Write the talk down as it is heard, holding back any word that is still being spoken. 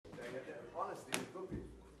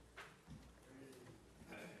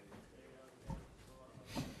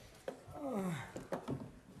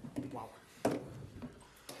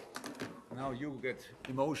Now you get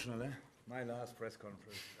emotional, eh? My last press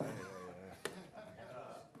conference.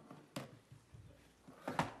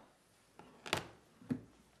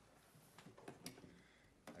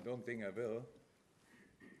 I don't think I will,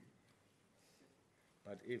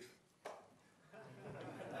 but if.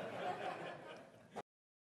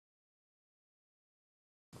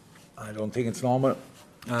 I don't think it's normal.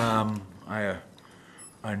 I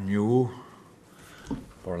knew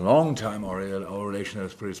for a long time our relation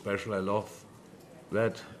is pretty special. I love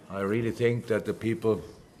that. I really think that the people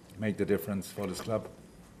make the difference for this club.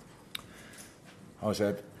 How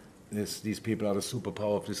said, these people are the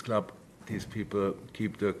superpower of this club. These people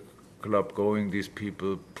keep the club going. These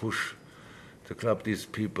people push the club. These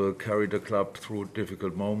people carry the club through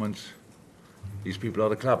difficult moments. These people are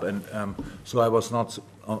the club, and so I was not.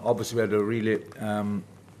 Obviously, we had a really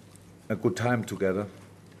a good time together.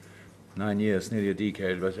 9 years, nearly a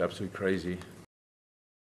decade. It was absolutely crazy.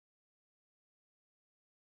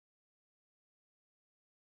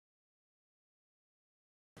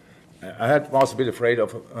 I was a bit afraid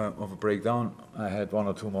of a breakdown. I had 1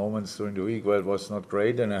 or 2 moments during the week where it was not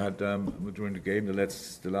great, and I had during the game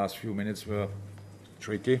the last few minutes were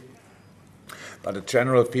tricky. But the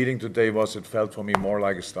general feeling today was it felt for me more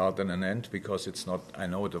like a start than an end, because it's not. I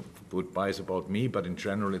know the goodbye is about me, but in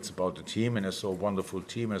general it's about the team, and I saw a wonderful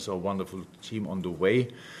team. I saw a wonderful team on the way.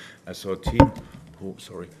 I saw a team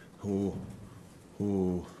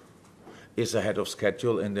who is ahead of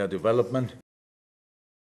schedule in their development.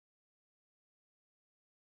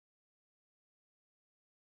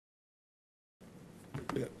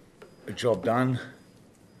 A job done.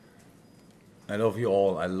 I love you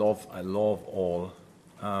all. I love all,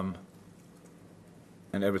 and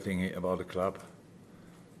everything about the club.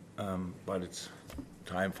 But it's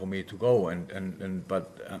time for me to go. But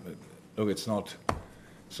look, it's not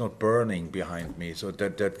burning behind me. So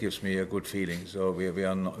that gives me a good feeling. So we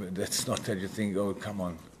are not. That's not that you think, oh, come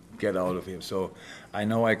on, get out of here. So I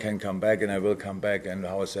know I can come back, and I will come back. And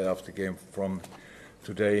how I said after the game from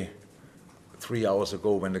today, 3 hours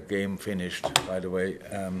ago when the game finished, by the way.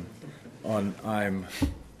 I'm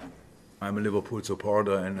a Liverpool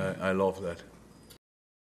supporter, and I love that.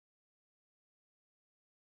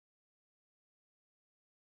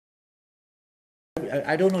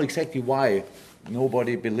 I don't know exactly why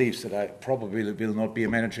nobody believes that I probably will not be a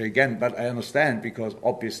manager again, but I understand, because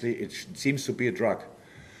obviously it seems to be a drug.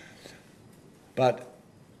 But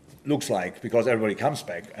looks like, because everybody comes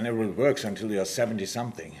back and everybody works until you're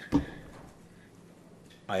 70-something.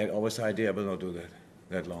 I had always the idea I will not do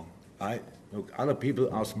that long. Look, other people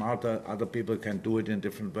are smarter, other people can do it in a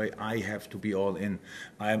different way. I have to be all in.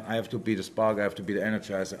 I have to be the spark, I have to be the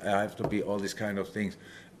energizer, I have to be all these kind of things,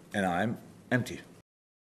 and I'm empty.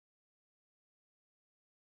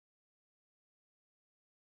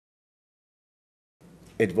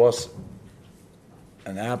 It was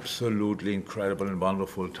an absolutely incredible and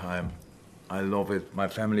wonderful time. I love it. My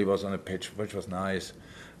family was on a pitch, which was nice,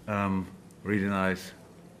 really nice.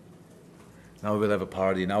 Now we'll have a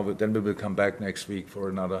party. Then we will come back next week for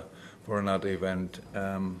another event,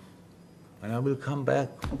 and I will come back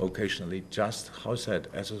occasionally. Just how I said,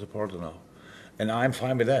 as a supporter now, and I'm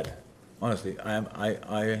fine with that. Honestly, I'm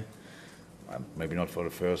maybe not for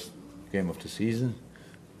the first game of the season.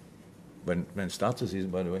 When starts the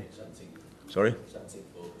season, by the way? 17th. Sorry? 17th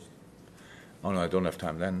August. Oh no, I don't have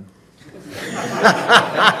time then.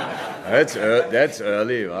 That's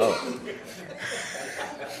early. Wow.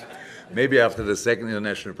 Maybe after the second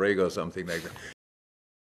international break or something like that.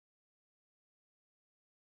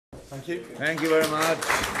 Thank you. Thank you very much.